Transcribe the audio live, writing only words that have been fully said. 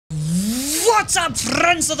What's up,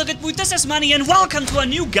 friends of the good mood? This is Manni and welcome to a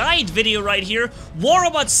new guide video right here. More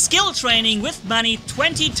about skill training with Manni,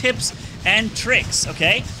 20 tips and tricks,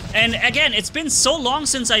 okay? And again, it's been so long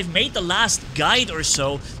since I've made the last guide or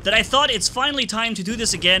so that I thought it's finally time to do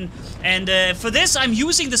this again. And for this, I'm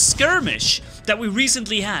using the Skirmish that we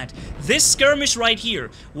recently had. This Skirmish right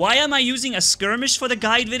here. Why am I using a Skirmish for the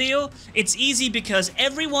guide video? It's easy because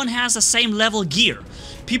everyone has the same level gear.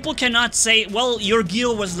 People cannot say, well, your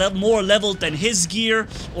gear was more leveled than his gear,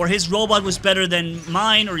 or his robot was better than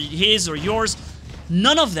mine, or his, or yours.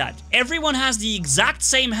 None of that. Everyone has the exact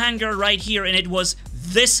same hangar right here, and it was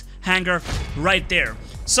this hangar right there.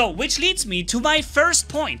 So, which leads me to my first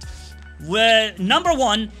point. Number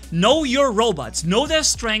one, know your robots. Know their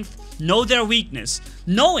strength, know their weakness.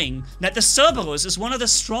 Knowing that the Cerberus is one of the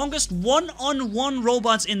strongest one-on-one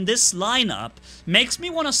robots in this lineup makes me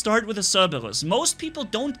want to start with the Cerberus. Most people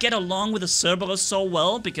don't get along with the Cerberus so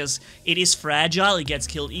well because it is fragile, it gets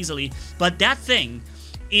killed easily, but that thing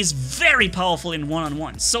is very powerful in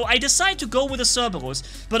one-on-ones. So I decide to go with the Cerberus,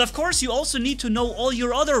 but of course you also need to know all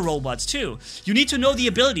your other robots too. You need to know the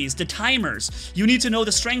abilities, the timers. You need to know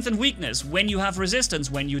the strength and weakness, when you have resistance,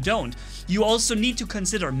 when you don't. You also need to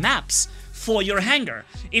consider maps for your hangar.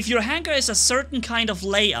 If your hangar is a certain kind of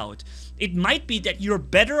layout, it might be that you're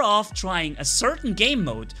better off trying a certain game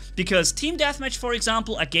mode, because Team Deathmatch, for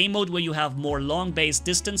example, a game mode where you have more long-based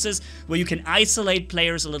distances, where you can isolate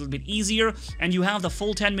players a little bit easier, and you have the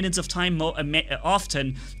full 10 minutes of time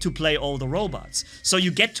often to play all the robots. So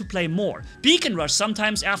you get to play more. Beacon Rush,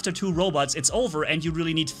 sometimes after 2 robots, it's over, and you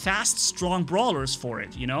really need fast, strong brawlers for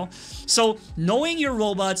it, you know? So knowing your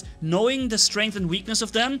robots, knowing the strength and weakness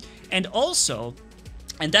of them, and also,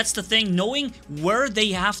 and that's the thing, knowing where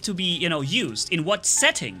they have to be, you know, used, in what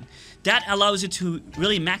setting, that allows you to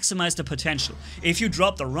really maximize the potential. If you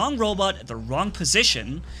drop the wrong robot at the wrong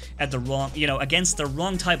position, at the wrong, you know, against the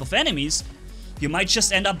wrong type of enemies, you might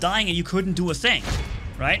just end up dying and you couldn't do a thing,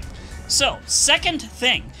 right? So, second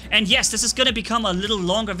thing, and yes, this is gonna become a little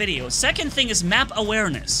longer video. Second thing is map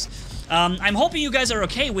awareness. I'm hoping you guys are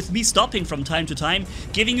okay with me stopping from time to time,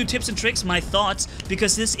 giving you tips and tricks, my thoughts,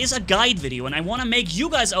 because this is a guide video, and I want to make you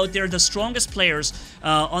guys out there the strongest players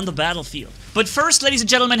on the battlefield. But first, ladies and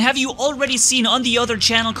gentlemen, have you already seen on the other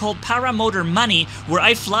channel called Paramotor Manni, where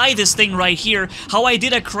I fly this thing right here, how I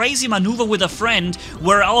did a crazy maneuver with a friend,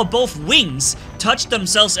 where our both wings touched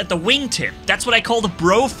themselves at the wingtip? That's what I call the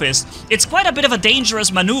bro fist. It's quite a bit of a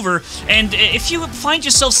dangerous maneuver, and if you find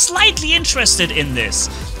yourself slightly interested in this,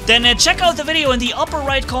 then check out the video in the upper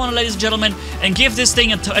right corner, ladies and gentlemen, and give this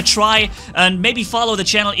thing a try, and maybe follow the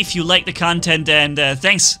channel if you like the content, and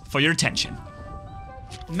thanks for your attention.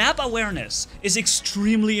 Map awareness is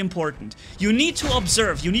extremely important. You need to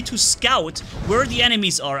observe, you need to scout where the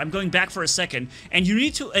enemies are. I'm going back for a second. And you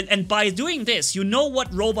need to, and by doing this, you know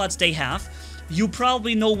what robots they have. You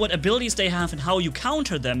probably know what abilities they have and how you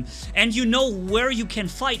counter them. And you know where you can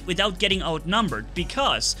fight without getting outnumbered,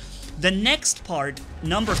 because the next part,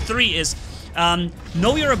 number 3, is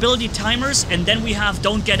know your ability timers, and then we have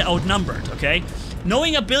don't get outnumbered, okay?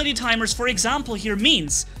 Knowing ability timers, for example, here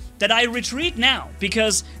means that I retreat now,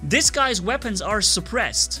 because this guy's weapons are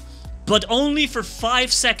suppressed, but only for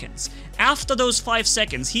 5 seconds. After those 5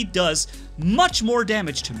 seconds, he does much more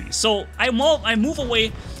damage to me. So I move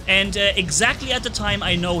away, and exactly at the time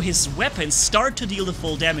I know his weapons start to deal the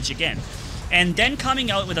full damage again. And then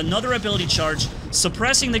coming out with another ability charge,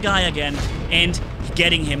 suppressing the guy again, and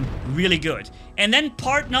getting him really good. And then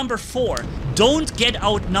part number 4, don't get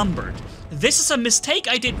outnumbered. This is a mistake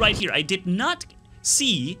I did right here. I did not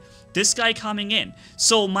see this guy coming in.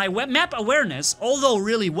 So my map awareness, although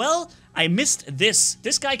really well, I missed this.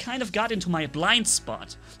 This guy kind of got into my blind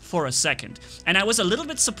spot for a second. And I was a little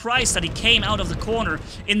bit surprised that he came out of the corner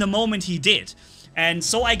in the moment he did. And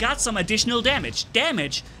so I got some additional damage.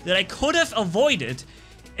 Damage that I could have avoided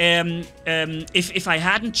if I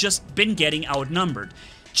hadn't just been getting outnumbered.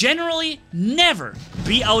 Generally, never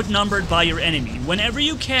be outnumbered by your enemy. Whenever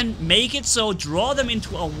you can, make it so, draw them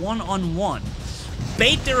into a one-on-one.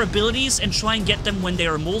 Bait their abilities and try and get them when they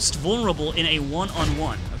are most vulnerable in a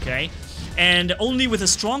one-on-one, okay? And only with the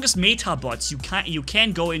strongest meta bots you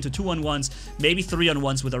can go into 2-on-1s, maybe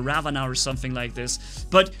 3-on-1s with a Ravana or something like this.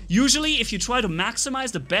 But usually, if you try to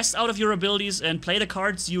maximize the best out of your abilities and play the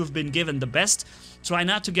cards you have been given the best, try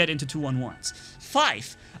not to get into 2-on-1s.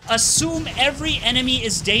 5. Assume every enemy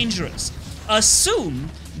is dangerous. Assume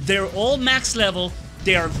they're all max level,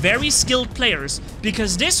 they are very skilled players,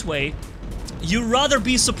 because this way, you'd rather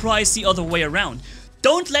be surprised the other way around.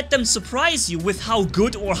 Don't let them surprise you with how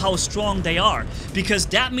good or how strong they are, because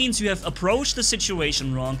that means you have approached the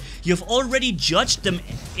situation wrong, you've already judged them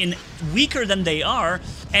in weaker than they are,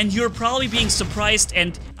 and you're probably being surprised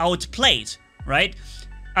and outplayed, right?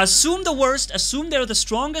 Assume the worst, assume they're the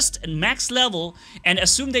strongest and max level, and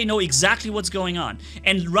assume they know exactly what's going on,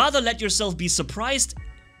 and rather let yourself be surprised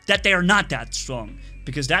that they are not that strong,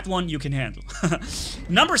 because that one you can handle.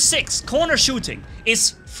 Number 6, corner shooting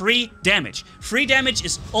is free damage. Free damage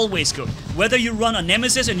is always good. Whether you run a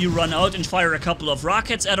Nemesis and you run out and fire a couple of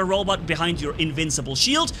rockets at a robot behind your invincible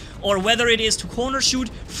shield, or whether it is to corner shoot,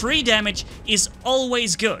 free damage is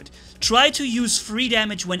always good. Try to use free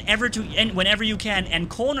damage whenever you can, and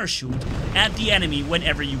corner shoot at the enemy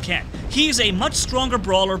whenever you can. He is a much stronger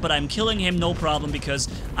brawler, but I'm killing him no problem because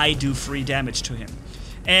I do free damage to him.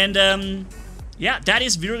 And yeah, that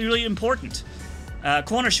is really, really important.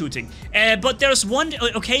 Corner shooting. But there's one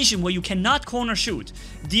occasion where you cannot corner shoot.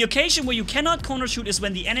 The occasion where you cannot corner shoot is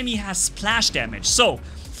when the enemy has splash damage. So,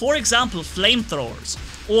 for example, flamethrowers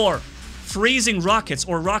or freezing rockets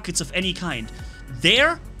or rockets of any kind.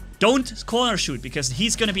 There, don't corner shoot because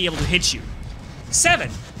he's gonna be able to hit you.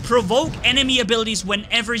 7, provoke enemy abilities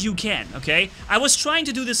whenever you can, okay? I was trying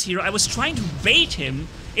to do this here. I was trying to bait him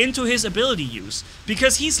into his ability use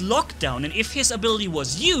because he's locked down, and if his ability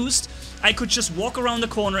was used, I could just walk around the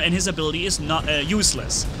corner and his ability is not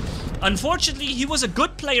useless. Unfortunately, he was a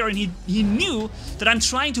good player and he knew that I'm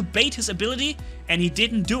trying to bait his ability and he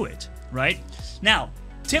didn't do it, right? Now,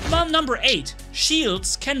 tip number 8,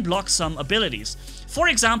 shields can block some abilities. For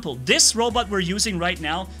example, this robot we're using right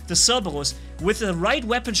now, the Cerberus, with the right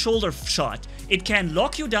weapon shoulder shot, it can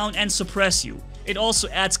lock you down and suppress you. It also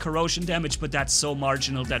adds corrosion damage, but that's so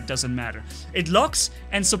marginal that doesn't matter. It locks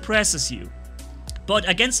and suppresses you. But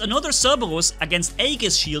against another Cerberus, against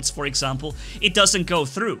Aegis shields for example, it doesn't go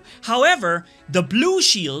through. However, the blue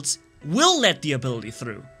shields will let the ability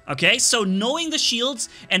through. Okay, so knowing the shields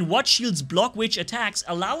and what shields block which attacks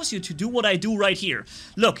allows you to do what I do right here.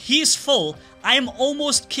 Look, he's full. I'm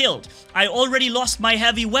almost killed. I already lost my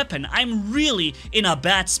heavy weapon. I'm really in a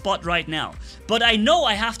bad spot right now. But I know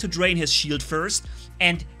I have to drain his shield first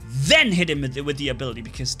and then hit him with the ability,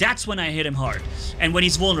 because that's when I hit him hard and when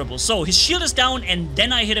he's vulnerable. So his shield is down and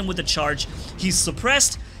then I hit him with the charge. He's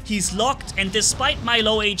suppressed, he's locked, and despite my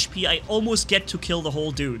low HP, I almost get to kill the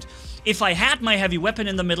whole dude. If I had my heavy weapon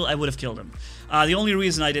in the middle, I would have killed him. The only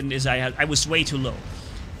reason I didn't is I was way too low.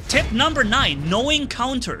 Tip number 9, knowing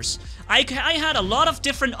counters. I had a lot of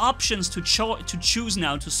different options to choose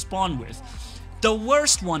now to spawn with. The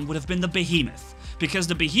worst one would have been the Behemoth, because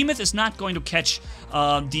the Behemoth is not going to catch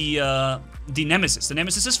the Nemesis. The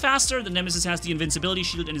Nemesis is faster, the Nemesis has the invincibility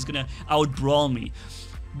shield and is gonna out-brawl me.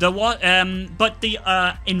 But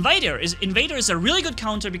the Invader is a really good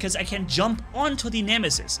counter because I can jump onto the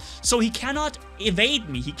Nemesis. So he cannot evade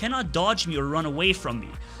me, he cannot dodge me or run away from me.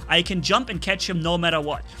 I can jump and catch him no matter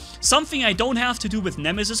what. Something I don't have to do with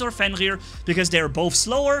Nemesis or Fenrir because they're both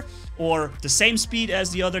slower or the same speed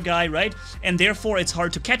as the other guy, right? And therefore it's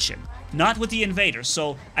hard to catch him. Not with the Invader,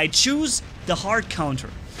 so I choose the hard counter.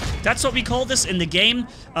 That's what we call this in the game.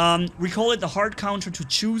 We call it the hard counter to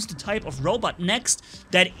choose the type of robot next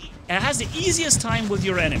that has the easiest time with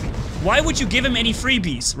your enemy. Why would you give him any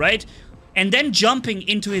freebies, right? And then jumping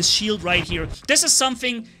into his shield right here. This is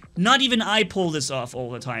something not even I pull this off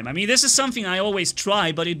all the time. I mean, this is something I always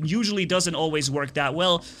try, but it usually doesn't always work that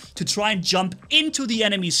well to try and jump into the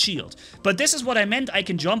enemy's shield. But this is what I meant. I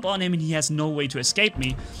can jump on him and he has no way to escape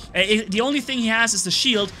me. The only thing he has is the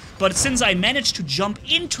shield, but since I managed to jump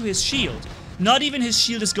into his shield, not even his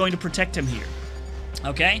shield is going to protect him here.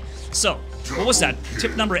 Okay? So, what was that?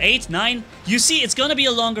 Tip number 8, 9? You see, it's gonna be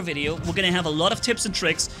a longer video. We're gonna have a lot of tips and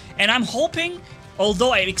tricks, and I'm hoping,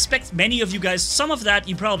 although I expect many of you guys, some of that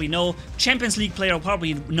you probably know, Champions League player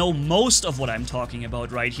probably know most of what I'm talking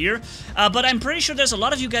about right here, but I'm pretty sure there's a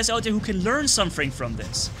lot of you guys out there who can learn something from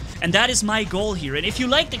this. And that is my goal here. And if you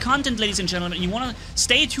like the content, ladies and gentlemen, and you want to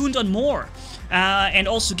stay tuned on more, and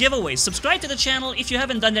also giveaways, subscribe to the channel if you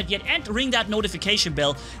haven't done that yet, and ring that notification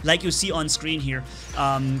bell like you see on screen here.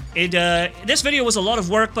 This video was a lot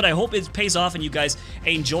of work, but I hope it pays off and you guys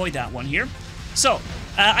enjoy that one here. So,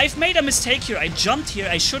 I've made a mistake here. I jumped here.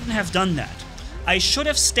 I shouldn't have done that. I should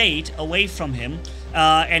have stayed away from him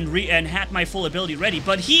and had my full ability ready,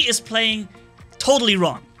 but he is playing totally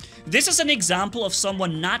wrong. This is an example of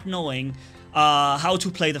someone not knowing how to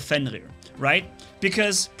play the Fenrir, right?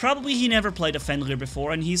 Because probably he never played a Fenrir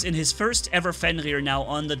before, and he's in his first ever Fenrir now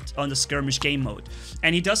on the Skirmish game mode.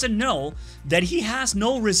 And he doesn't know that he has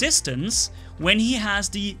no resistance when he has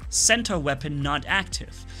the center weapon not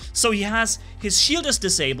active. So his shield is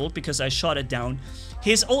disabled because I shot it down.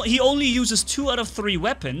 He only uses 2 out of 3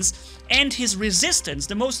 weapons, and his resistance,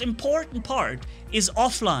 the most important part, is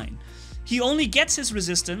offline. He only gets his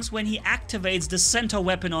resistance when he activates the center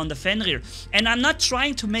weapon on the Fenrir. And I'm not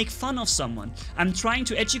trying to make fun of someone. I'm trying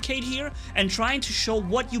to educate here and trying to show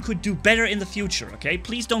what you could do better in the future, okay?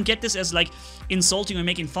 Please don't get this as like insulting or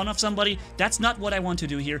making fun of somebody. That's not what I want to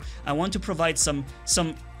do here. I want to provide some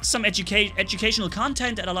educational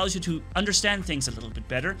content that allows you to understand things a little bit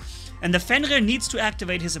better. And the Fenrir needs to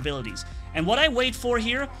activate his abilities. And what I wait for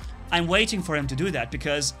here, I'm waiting for him to do that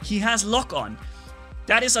because he has lock-on.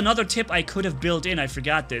 That is another tip I could have built in, I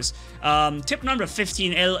forgot this. Tip number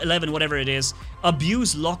 15, 11, whatever it is,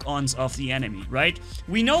 abuse lock-ons of the enemy, right?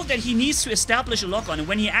 We know that he needs to establish a lock-on, and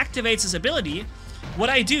when he activates his ability, what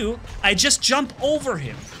I do, I just jump over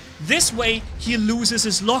him. This way, he loses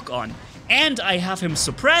his lock-on, and I have him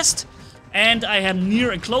suppressed, and I am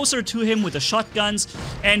near and closer to him with the shotguns,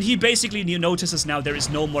 and he basically notices now there is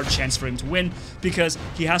no more chance for him to win because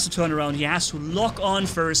he has to turn around, he has to lock on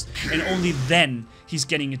first, and only then he's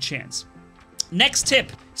getting a chance. Next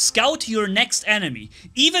tip, scout your next enemy.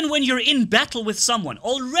 Even when you're in battle with someone,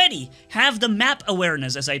 already have the map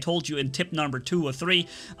awareness, as I told you in tip number 2 or 3,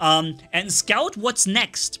 and scout what's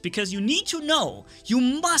next, because you need to know, you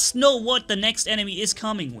must know what the next enemy is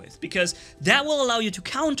coming with, because that will allow you to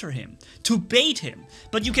counter him, to bait him,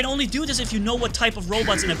 but you can only do this if you know what type of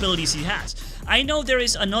robots and abilities he has. I know there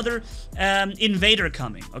is another invader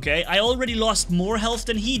coming, okay? I already lost more health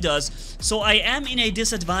than he does, so I am in a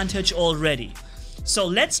disadvantage already. So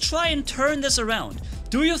let's try and turn this around.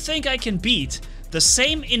 Do you think I can beat the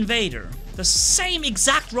same invader, the same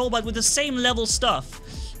exact robot with the same level stuff,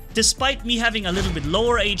 despite me having a little bit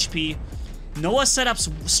lower HP? Noah set up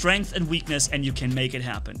strength and weakness, and you can make it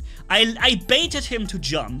happen. I baited him to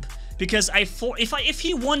jump, because if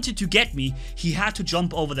he wanted to get me, he had to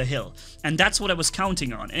jump over the hill. And that's what I was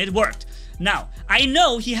counting on, and it worked. Now, I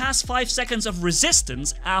know he has 5 seconds of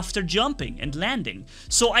resistance after jumping and landing.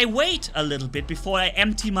 So I wait a little bit before I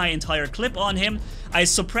empty my entire clip on him. I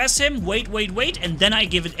suppress him, wait, and then I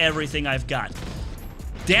give it everything I've got.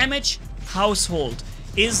 Damage Household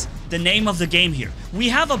is the name of the game here. We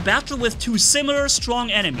have a battle with 2 similar strong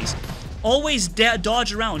enemies. Always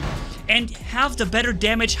dodge around and have the better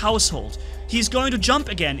damage household. He's going to jump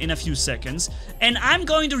again in a few seconds, and I'm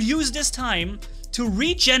going to use this time to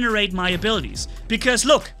regenerate my abilities. Because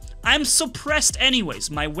look, I'm suppressed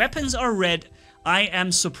anyways. My weapons are red, I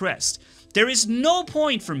am suppressed. There is no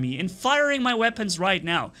point for me in firing my weapons right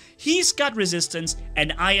now. He's got resistance,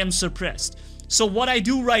 and I am suppressed. So what I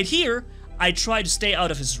do right here, I try to stay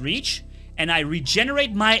out of his reach, and I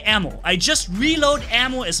regenerate my ammo. I just reload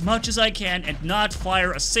ammo as much as I can and not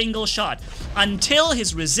fire a single shot until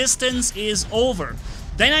his resistance is over.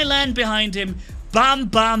 Then I land behind him, bam,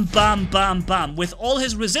 bam, bam, bam, bam. With all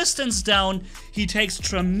his resistance down, he takes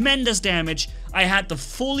tremendous damage. I had the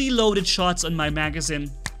fully loaded shots on my magazine,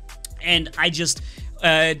 and I just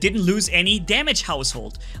didn't lose any damage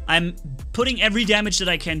household. I'm putting every damage that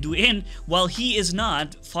I can do in while he is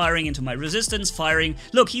not firing into my resistance, firing.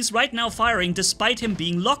 Look, he's right now firing despite him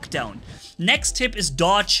being locked down. Next tip is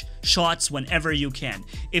dodge shots whenever you can.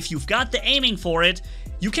 If you've got the aiming for it,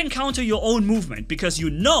 you can counter your own movement because you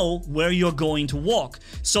know where you're going to walk.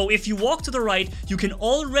 So if you walk to the right, you can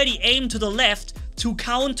already aim to the left to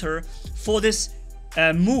counter for this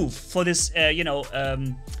move, for this,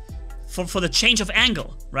 for the change of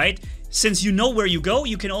angle, right? Since you know where you go,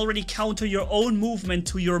 you can already counter your own movement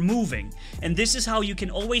to your moving. And this is how you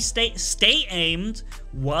can always stay aimed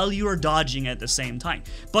while you're dodging at the same time.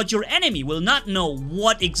 But your enemy will not know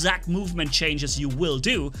what exact movement changes you will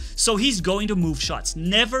do, so he's going to move shots.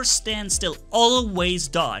 Never stand still, always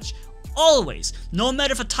dodge. Always. No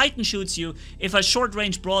matter if a Titan shoots you, if a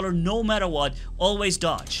short-range brawler, no matter what, always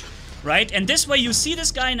dodge. Right? And this way you see this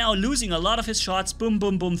guy now losing a lot of his shots, boom,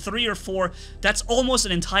 boom, boom, 3 or 4. That's almost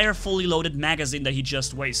an entire fully loaded magazine that he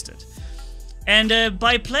just wasted. And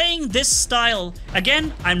by playing this style,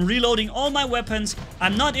 again, I'm reloading all my weapons.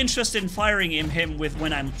 I'm not interested in firing him with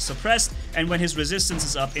when I'm suppressed and when his resistance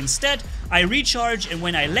is up. Instead, I recharge, and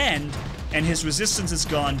when I land and his resistance is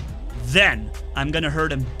gone, then I'm gonna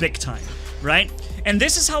hurt him big time, right? And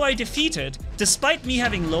this is how I defeated, despite me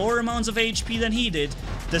having lower amounts of HP than he did,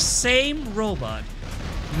 the same robot,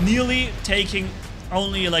 nearly taking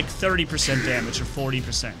only like 30% damage or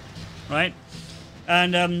 40%, right?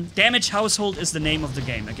 And damage household is the name of the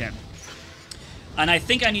game again. And I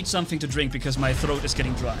think I need something to drink because my throat is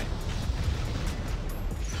getting dry.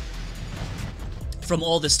 From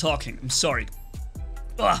all this talking, I'm sorry.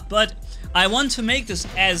 Ugh, but I want to make this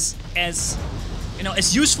as you know,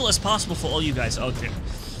 as useful as possible for all you guys out there.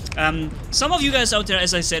 Some of you guys out there,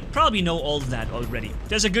 as I said, probably know all of that already.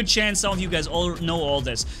 There's a good chance some of you guys all know all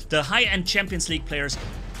this. The high-end Champions League players,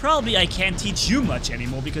 probably I can't teach you much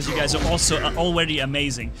anymore because you guys are also already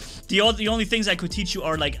amazing. The only things I could teach you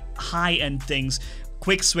are like high-end things,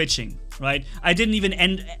 quick switching, right? I didn't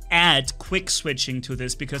even add quick switching to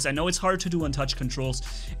this because I know it's hard to do on touch controls,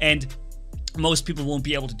 and most people won't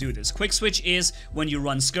be able to do this. Quick switch is when you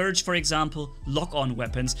run Scourge, for example, lock-on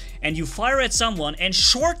weapons, and you fire at someone, and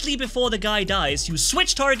shortly before the guy dies, you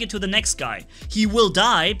switch target to the next guy. He will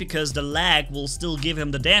die because the lag will still give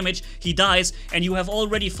him the damage. He dies, and you have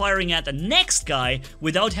already firing at the next guy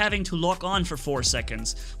without having to lock on for 4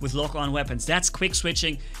 seconds with lock-on weapons. That's quick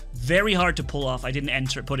switching. Very hard to pull off. I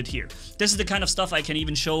didn't put it here. This is the kind of stuff I can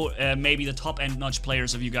even show maybe the top-end notch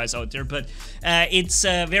players of you guys out there, but it's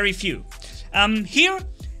very few. Here,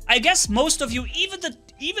 I guess most of you,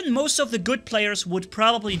 even most of the good players would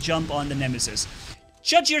probably jump on the Nemesis.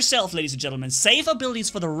 Judge yourself, ladies and gentlemen. Save abilities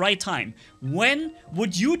for the right time. When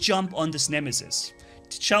would you jump on this Nemesis?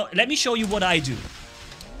 Let me show you what I do.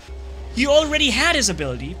 He already had his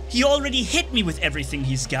ability. He already hit me with everything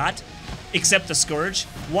he's got, except the Scourge.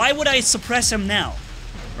 Why would I suppress him now?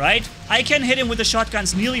 Right? I can hit him with the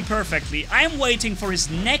shotguns nearly perfectly. I'm waiting for his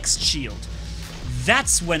next shield.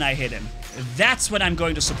 That's when I hit him. That's when I'm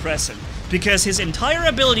going to suppress him, because his entire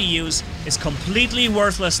ability use is completely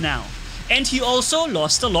worthless now. And he also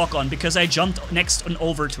lost the lock-on because I jumped next and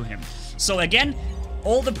over to him. So again,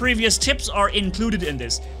 all the previous tips are included in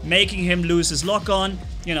this. Making him lose his lock-on,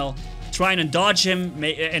 you know, trying to dodge him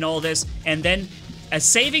and all this, and then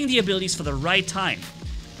saving the abilities for the right time.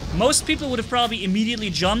 Most people would have probably immediately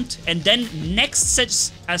jumped, and then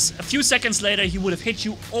a few seconds later he would have hit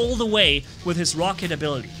you all the way with his rocket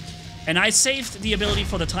ability. And I saved the ability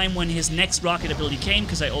for the time when his next rocket ability came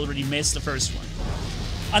because I already missed the first one.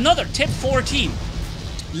 Another tip 14.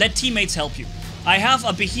 Let teammates help you. I have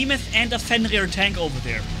a Behemoth and a Fenrir tank over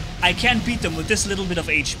there. I can't beat them with this little bit of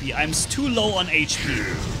HP. I'm too low on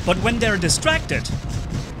HP. But when they're distracted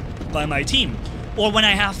by my team, or when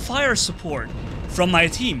I have fire support from my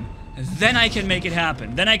team, then I can make it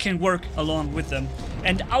happen. Then I can work along with them.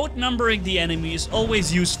 And outnumbering the enemy is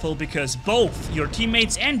always useful because both your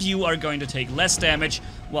teammates and you are going to take less damage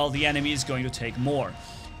while the enemy is going to take more.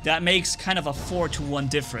 That makes kind of a 4-to-1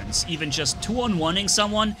 difference. Even just 2-on-1ing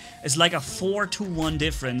someone is like a 4-to-1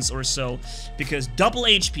 difference or so, because double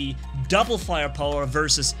HP, double firepower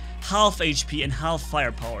versus half HP and half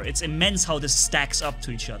firepower. It's immense how this stacks up to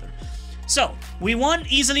each other. So, we won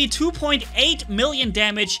easily 2.8 million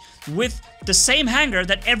damage with the same hangar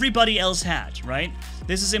that everybody else had, right?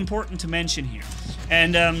 This is important to mention here.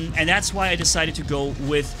 And that's why I decided to go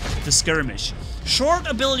with the Skirmish. Short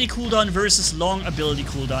ability cooldown versus long ability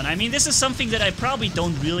cooldown. I mean, this is something that I probably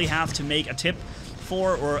don't really have to make a tip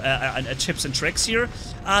for, or a tips and tricks here.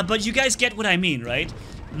 But you guys get what I mean, right?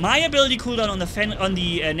 My ability cooldown on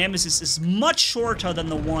the Nemesis is much shorter than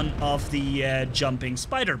the one of the jumping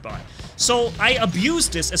spider bot. So I abuse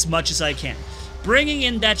this as much as I can, bringing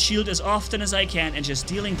in that shield as often as I can and just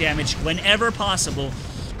dealing damage whenever possible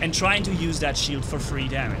and trying to use that shield for free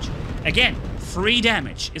damage. Again, free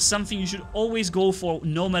damage is something you should always go for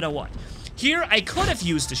no matter what. Here I could have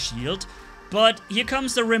used the shield, but here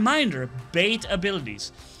comes the reminder, bait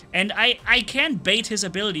abilities. And I can't bait his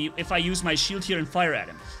ability if I use my shield here and fire at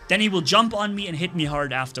him. Then he will jump on me and hit me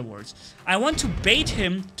hard afterwards. I want to bait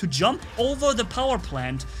him to jump over the power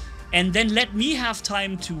plant and then let me have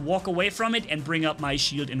time to walk away from it and bring up my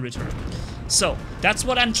shield in return. So, that's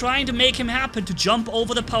what I'm trying to make him happen, to jump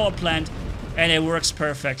over the power plant, and it works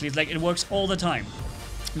perfectly. It's like it works all the time.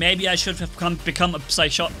 Maybe I should have become a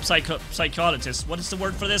psychologist. What is the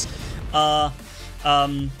word for this? Yeah,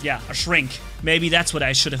 a shrink. Maybe that's what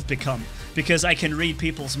I should have become, because I can read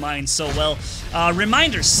people's minds so well.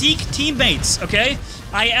 Reminder, seek teammates, okay?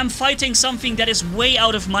 I am fighting something that is way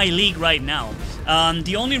out of my league right now.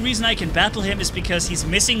 The only reason I can battle him is because he's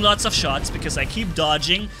missing lots of shots, because I keep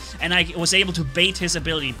dodging, and I was able to bait his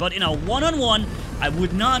ability. But in a one-on-one, I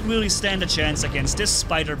would not really stand a chance against this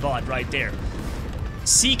spider bot right there.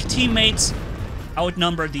 Seek teammates,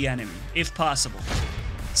 outnumber the enemy, if possible.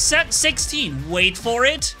 Set 16, wait for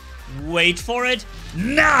it,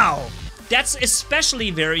 now! That's especially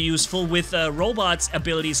very useful with robots'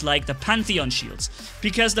 abilities like the Pantheon shields,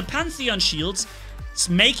 because the Pantheon shields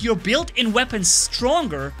make your built-in weapons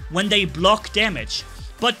stronger when they block damage.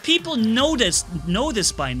 But people know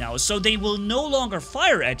this by now, so they will no longer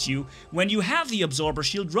fire at you when you have the absorber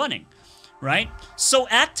shield running, right? So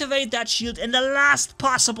activate that shield in the last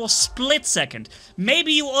possible split second.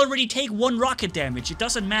 Maybe you already take 1 rocket damage, it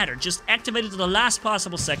doesn't matter. Just activate it to the last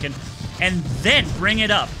possible second and then bring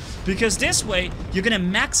it up. Because this way, you're gonna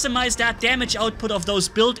maximize that damage output of those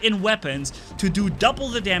built-in weapons to do double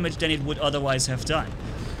the damage than it would otherwise have done.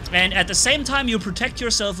 And at the same time, you protect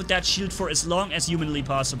yourself with that shield for as long as humanly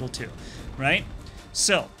possible too, right?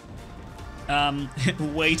 So,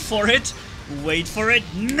 wait for it. Wait for it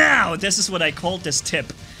now. This is what I called this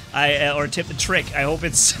tip, or trick. I hope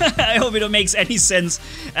it's, I hope it makes any sense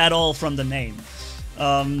at all from the name.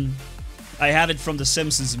 I have it from the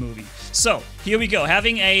Simpsons movie. So here we go.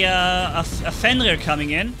 Having a Fenrir coming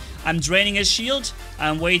in. I'm draining his shield,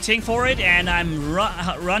 I'm waiting for it, and I'm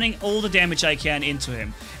running all the damage I can into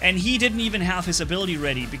him. And he didn't even have his ability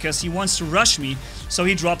ready because he wants to rush me, so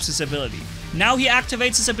he drops his ability. Now he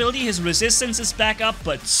activates his ability, his resistance is back up,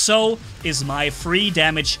 but so is my free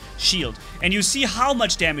damage shield. And you see how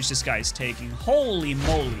much damage this guy is taking. Holy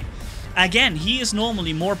moly. Again, he is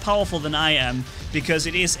normally more powerful than I am because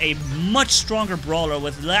it is a much stronger brawler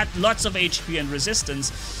with lots of HP and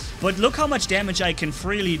resistance. But look how much damage I can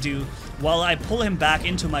freely do while I pull him back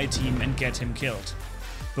into my team and get him killed.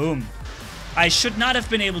 Boom. I should not have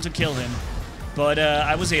been able to kill him, but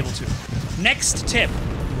I was able to. Next tip,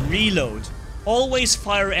 reload. Always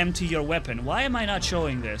fire empty your weapon. Why am I not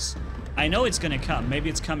showing this? I know it's gonna come.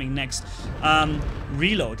 Maybe it's coming next.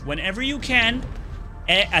 Reload. Whenever you can,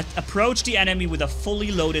 approach the enemy with a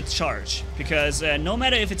fully loaded charge. Because no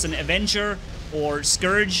matter if it's an Avenger or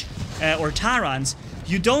Scourge or Tyrants,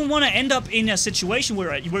 you don't want to end up in a situation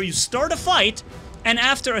where you start a fight and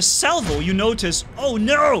after a salvo you notice, oh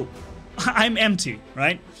no, I'm empty,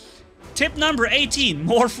 right? Tip number 18,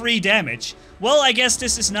 more free damage. Well, I guess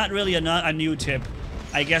this is not really a new tip.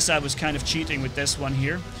 I guess I was kind of cheating with this one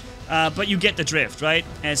here. But you get the drift, right?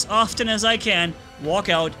 As often as I can, walk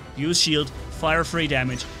out, use shield, fire free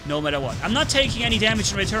damage, no matter what. I'm not taking any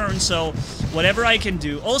damage in return, so whatever I can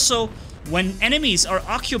do. Also, when enemies are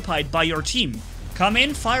occupied by your team, come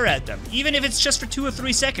in, fire at them. Even if it's just for 2 or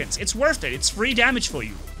 3 seconds. It's worth it. It's free damage for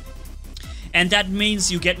you. And that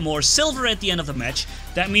means you get more silver at the end of the match.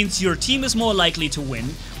 That means your team is more likely to win,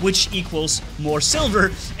 which equals more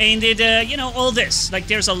silver. And it, you know, all this. Like,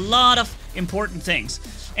 there's a lot of important things.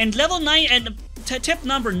 And level 9, and tip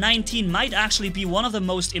number 19 might actually be one of the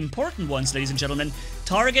most important ones, ladies and gentlemen.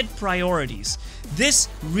 Target priorities. This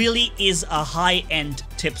really is a high-end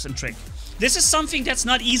tips and trick. This is something that's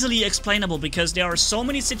not easily explainable because there are so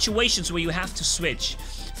many situations where you have to switch.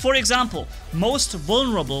 For example, most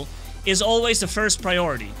vulnerable is always the first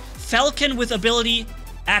priority. Falcon with ability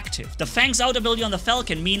active. The Fangs Out ability on the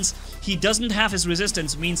Falcon means he doesn't have his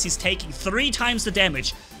resistance, means he's taking 3 times the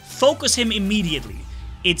damage. Focus him immediately.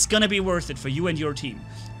 It's gonna be worth it for you and your team.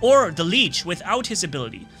 Or the Leech without his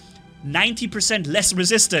ability. 90% less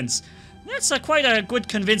resistance. That's quite a good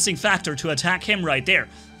convincing factor to attack him right there.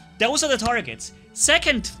 Those are the targets.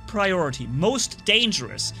 Second priority, most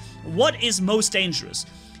dangerous. What is most dangerous?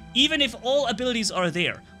 Even if all abilities are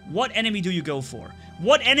there, what enemy do you go for?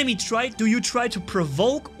 What enemy do you try to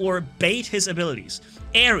provoke or bait his abilities?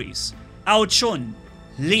 Ares, Ao-Chun,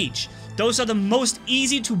 Leech. Those are the most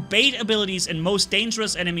easy to bait abilities and most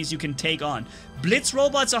dangerous enemies you can take on. Blitz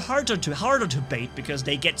robots are harder to bait because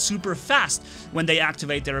they get super fast when they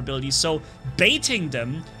activate their abilities, so baiting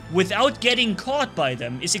them without getting caught by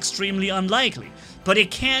them is extremely unlikely. But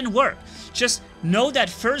it can work. Just know that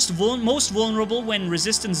first, most vulnerable when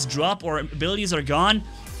resistance drop or abilities are gone,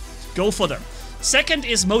 go for them. Second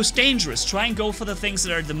is most dangerous. Try and go for the things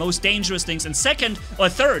that are the most dangerous things. And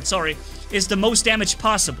third, is the most damage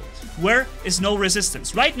possible. Where is no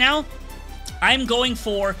resistance. Right now, I'm going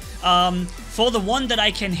for the one that I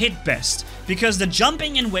can hit best. Because the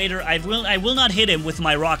jumping invader, I will not hit him with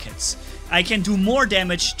my rockets. I can do more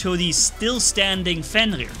damage to the still standing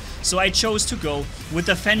Fenrir. So I chose to go with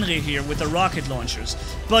the Fenrir here with the rocket launchers.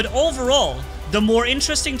 But overall, the more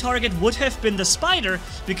interesting target would have been the Spider,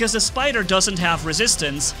 because the Spider doesn't have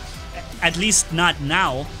resistance, at least not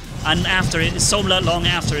now, and so long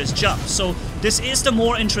after his jump. So this is the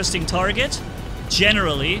more interesting target,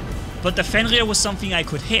 generally, but the Fenrir was something I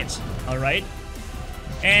could hit, alright?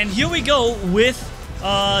 And here we go with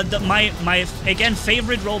my again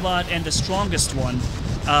favorite robot and the strongest one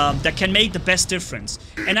that can make the best difference.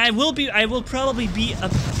 And I will probably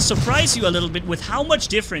surprise you a little bit with how much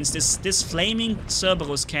difference this flaming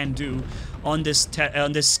Cerberus can do on this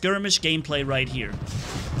skirmish gameplay right here.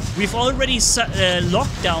 We've already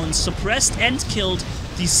locked down, suppressed, and killed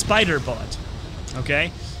the Spider bot.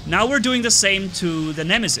 Okay, now we're doing the same to the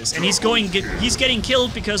Nemesis, and he's getting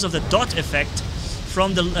killed because of the dot effect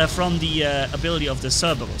from the ability of the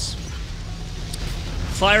Cerberus.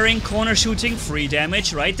 Firing, corner shooting, free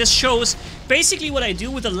damage, right? This shows basically what I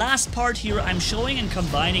do with the last part here. I'm showing and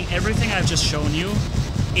combining everything I've just shown you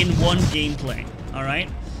in one gameplay, all right?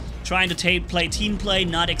 Trying to play team play,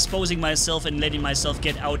 not exposing myself and letting myself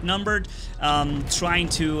get outnumbered. Trying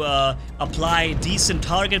to apply decent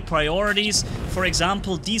target priorities. For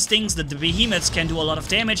example, these things, the behemoths can do a lot of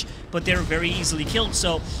damage, but they're very easily killed.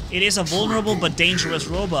 So it is a vulnerable but dangerous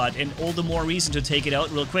robot, and all the more reason to take it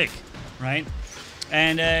out real quick, right?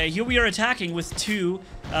 And here we are attacking with two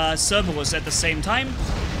Cerberus at the same time.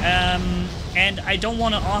 And I don't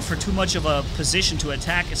want to offer too much of a position to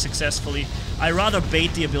attack successfully. I rather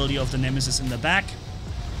bait the ability of the Nemesis in the back.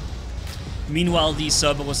 Meanwhile, the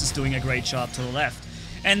Cerberus is doing a great job to the left.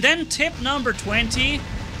 And then tip number 20,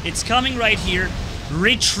 it's coming right here.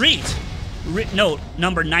 Retreat. No,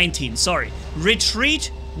 number 19, sorry.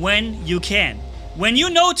 Retreat when you can. When you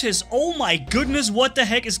notice, oh my goodness, what the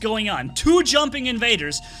heck is going on? Two jumping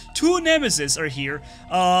invaders, two Nemesis are here,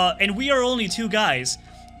 and we are only two guys.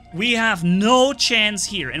 We have no chance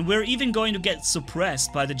here, and we're even going to get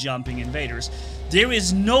suppressed by the jumping invaders. There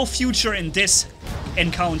is no future in this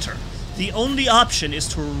encounter. The only option is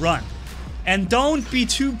to run. And don't be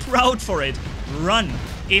too proud for it. Run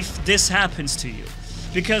if this happens to you.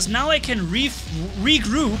 Because now I can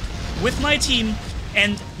regroup with my team,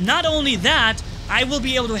 and not only that, I will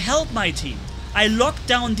be able to help my team. I locked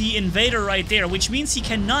down the invader right there, which means he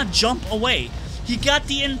cannot jump away. He got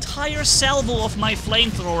the entire salvo of my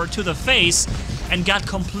flamethrower to the face and got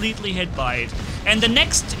completely hit by it. And the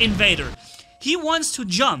next invader, he wants to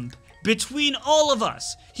jump between all of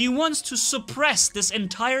us. He wants to suppress this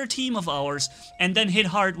entire team of ours and then hit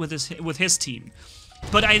hard with his team.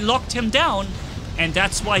 But I locked him down, and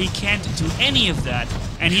that's why he can't do any of that,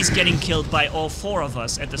 and he's getting killed by all four of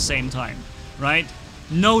us at the same time, right?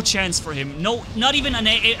 No chance for him. No, not even an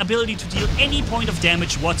ability to deal any point of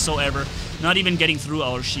damage whatsoever. Not even getting through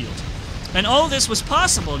our shield. And all this was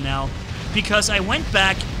possible now because I went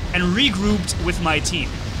back and regrouped with my team.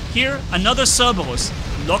 Here, another Cerberus.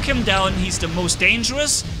 Lock him down. He's the most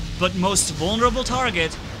dangerous but most vulnerable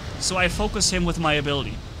target, so I focus him with my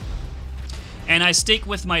ability. And I stick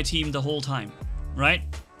with my team the whole time, right?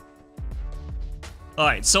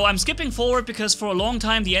 Alright, so I'm skipping forward because for a long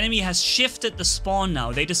time the enemy has shifted the spawn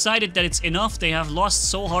now. They decided that it's enough. They have lost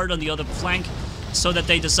so hard on the other flank, so that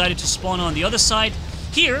they decided to spawn on the other side.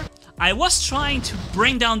 Here, I was trying to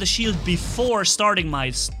bring down the shield before starting my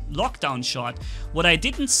lockdown shot. What I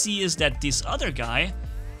didn't see is that this other guy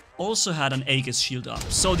also had an Aegis shield up.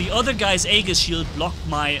 So the other guy's Aegis shield blocked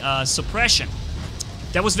my suppression.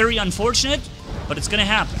 That was very unfortunate, but it's gonna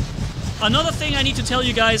happen. Another thing I need to tell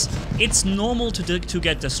you guys, it's normal to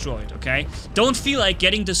get destroyed, okay? Don't feel like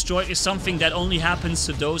getting destroyed is something that only happens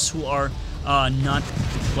to those who are not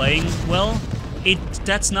playing well.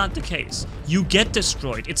 That's not the case. You get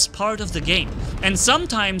destroyed. It's part of the game. And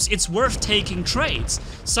sometimes it's worth taking trades.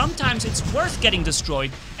 Sometimes it's worth getting destroyed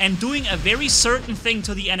and doing a very certain thing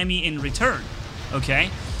to the enemy in return, okay?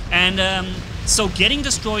 And so getting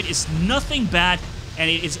destroyed is nothing bad, and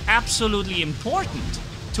it is absolutely important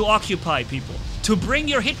to occupy people, to bring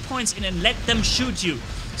your hit points in and let them shoot you,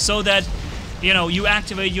 so that, you know, you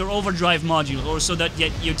activate your overdrive module, or so that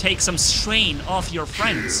you take some strain off your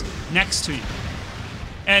friends next to you.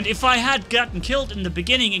 And if I had gotten killed in the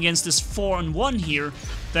beginning against this 4-on-1 here,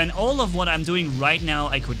 then all of what I'm doing right now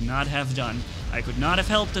I could not have done. I could not have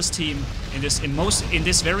helped this team in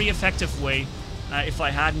this very effective way if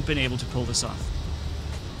I hadn't been able to pull this off.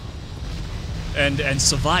 And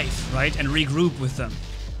survive, right? And regroup with them.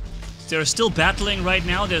 They're still battling right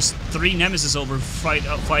now. There's 3 Nemesis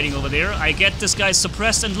fighting over there. I get this guy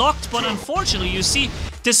suppressed and locked, but unfortunately, you see,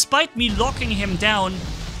 despite me locking him down,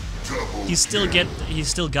 he still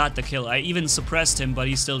got the kill. I even suppressed him, but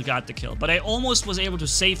he still got the kill. But I almost was able to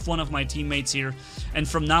save one of my teammates here, and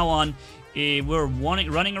from now on, we're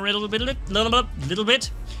running a little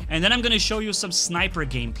bit, and then I'm gonna show you some sniper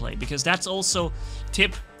gameplay, because that's also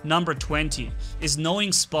tip number 20, is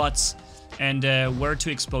knowing spots and where to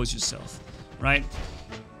expose yourself, right?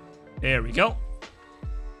 There we go.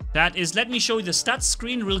 That is, let me show you the stats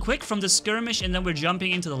screen real quick from the skirmish, and then we're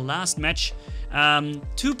jumping into the last match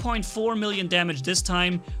 2.4 million damage this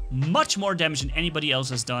time, much more damage than anybody else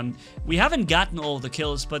has done. We haven't gotten all the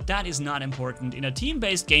kills, but that is not important. In a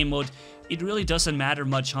team-based game mode, it really doesn't matter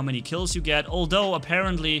much how many kills you get, although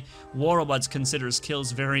apparently WarRobots considers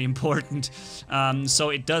kills very important. So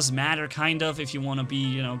it does matter, kind of, if you want to be,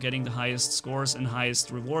 you know, getting the highest scores and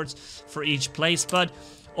highest rewards for each place. But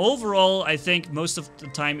overall, I think most of the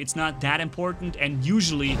time it's not that important, and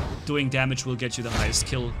usually doing damage will get you the highest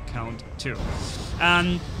kill count too.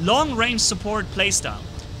 Long-range support playstyle.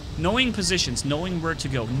 Knowing positions, knowing where to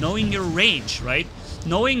go, knowing your range, right?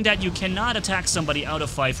 Knowing that you cannot attack somebody out of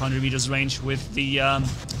 500 meters range with the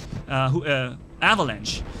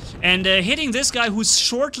avalanche. And hitting this guy who's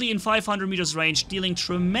shortly in 500 meters range, dealing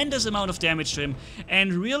tremendous amount of damage to him,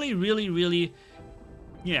 and really,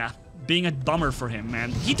 yeah, being a bummer for him,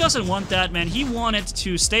 man. He doesn't want that, man. He wanted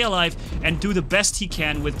to stay alive and do the best he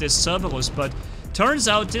can with this Cerberus, but turns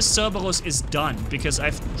out this Cerberus is done because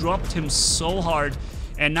I've dropped him so hard,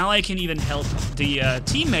 and now I can even help the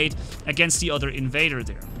teammate against the other invader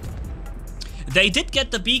there. They did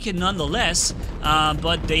get the beacon nonetheless,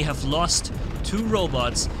 but they have lost 2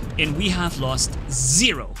 robots, and we have lost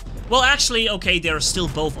 0. Well, actually, okay, they're still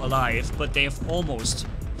both alive, but they have almost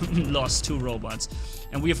lost 2 robots.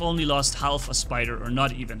 And we have only lost half a spider, or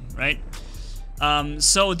not even, right?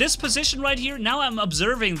 So this position right here, now I'm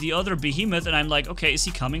observing the other behemoth, and I'm like, okay, is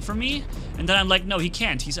he coming for me? And then I'm like, no, he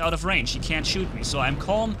can't. He's out of range. He can't shoot me. So I'm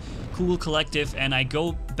calm, cool, collective, and I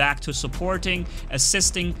go back to supporting,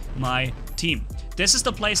 assisting my team. This is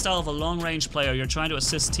the playstyle of a long-range player. You're trying to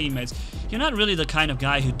assist teammates. You're not really the kind of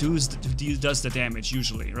guy who does the damage,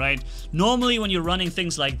 usually, right? Normally, when you're running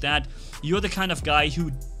things like that, you're the kind of guy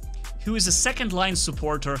who is a second-line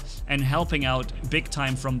supporter and helping out big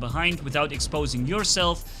time from behind without exposing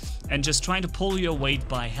yourself and just trying to pull your weight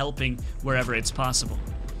by helping wherever it's possible.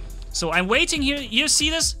 So I'm waiting here. You see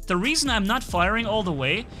this? The reason I'm not firing all the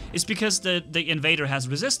way is because the invader has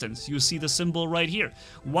resistance. You see the symbol right here.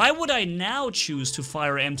 Why would I now choose to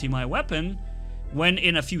fire empty my weapon when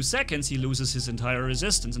in a few seconds he loses his entire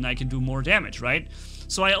resistance and I can do more damage, right?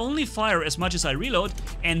 So I only fire as much as I reload,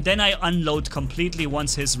 and then I unload completely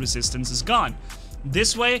once his resistance is gone.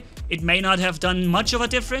 This way, it may not have done much of a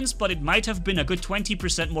difference, but it might have been a good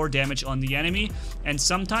 20% more damage on the enemy, and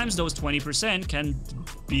sometimes those 20% can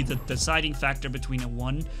be the deciding factor between a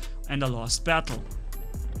won and a lost battle.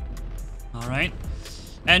 Alright?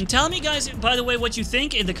 And tell me, guys, by the way, what you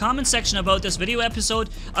think in the comment section about this video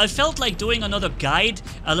episode. I felt like doing another guide,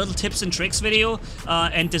 a little tips and tricks video,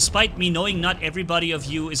 and despite me knowing not everybody of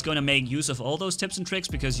you is going to make use of all those tips and tricks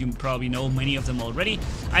because you probably know many of them already,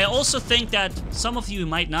 I also think that some of you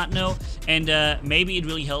might not know, and maybe it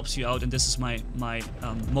really helps you out, and this is my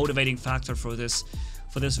motivating factor for this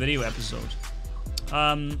video episode.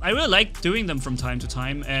 I really like doing them from time to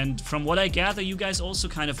time, and from what I gather, you guys also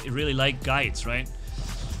kind of really like guides, right?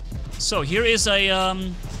 So here is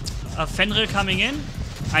a Fenrir coming in.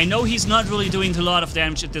 I know he's not really doing a lot of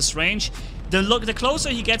damage at this range. The closer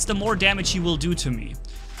he gets, the more damage he will do to me.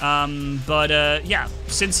 Yeah,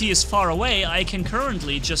 since he is far away, I can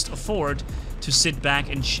currently just afford to sit back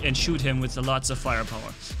and shoot him with lots of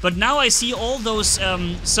firepower. But now I see all those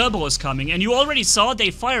Cerberus coming, and you already saw they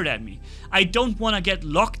fired at me. I don't want to get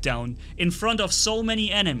locked down in front of so many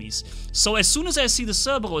enemies. So as soon as I see the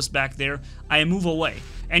Cerberus back there, I move away.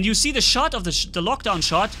 And you see the shot of the lockdown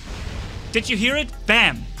shot. Did you hear it?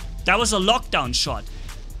 Bam! That was a lockdown shot.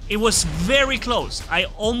 It was very close. I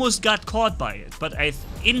almost got caught by it, but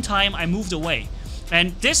in time I moved away.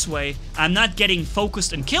 And this way, I'm not getting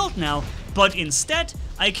focused and killed now, but instead,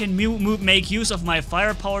 I can make use of my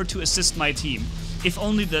firepower to assist my team. If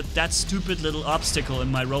only that stupid little obstacle and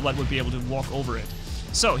my robot would be able to walk over it.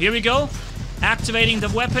 So, here we go. Activating the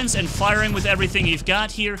weapons and firing with everything you've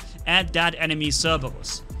got here at that enemy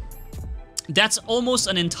Cerberus. That's almost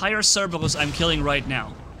an entire Cerberus I'm killing right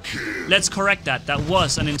now. Let's correct that. That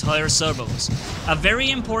was an entire Cerberus. A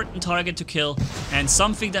very important target to kill, and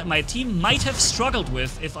something that my team might have struggled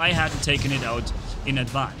with if I hadn't taken it out in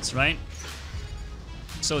advance, right?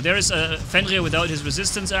 So there is a Fenrir without his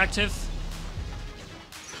resistance active.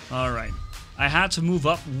 Alright. I had to move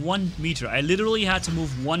up 1 meter. I literally had to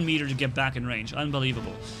move 1 meter to get back in range.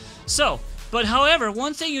 Unbelievable. So, but however,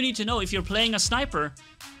 one thing you need to know if you're playing a sniper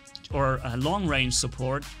or a long-range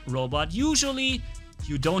support robot, usually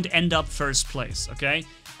you don't end up first place, okay?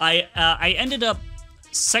 I ended up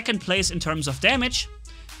second place in terms of damage,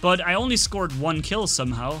 but I only scored 1 kill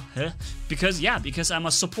somehow, because I'm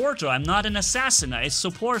a supporter. I'm not an assassin. I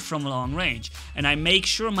support from long range, and I make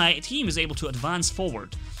sure my team is able to advance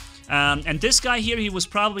forward. And this guy here, he was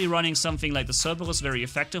probably running something like the Cerberus very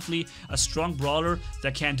effectively, a strong brawler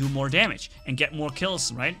that can do more damage and get more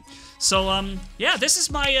kills, right? So, yeah, this is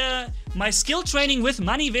my my skill training with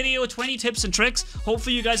Manni video, 20 tips and tricks.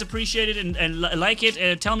 Hopefully you guys appreciate it and like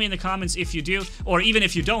it. Tell me in the comments if you do, or even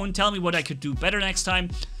if you don't, tell me what I could do better next time.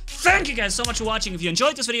 Thank you guys so much for watching. If you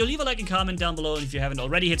enjoyed this video, leave a like and comment down below. And if you haven't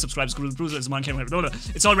already, hit subscribe.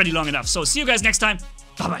 It's already long enough. So see you guys next time.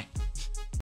 Bye-bye.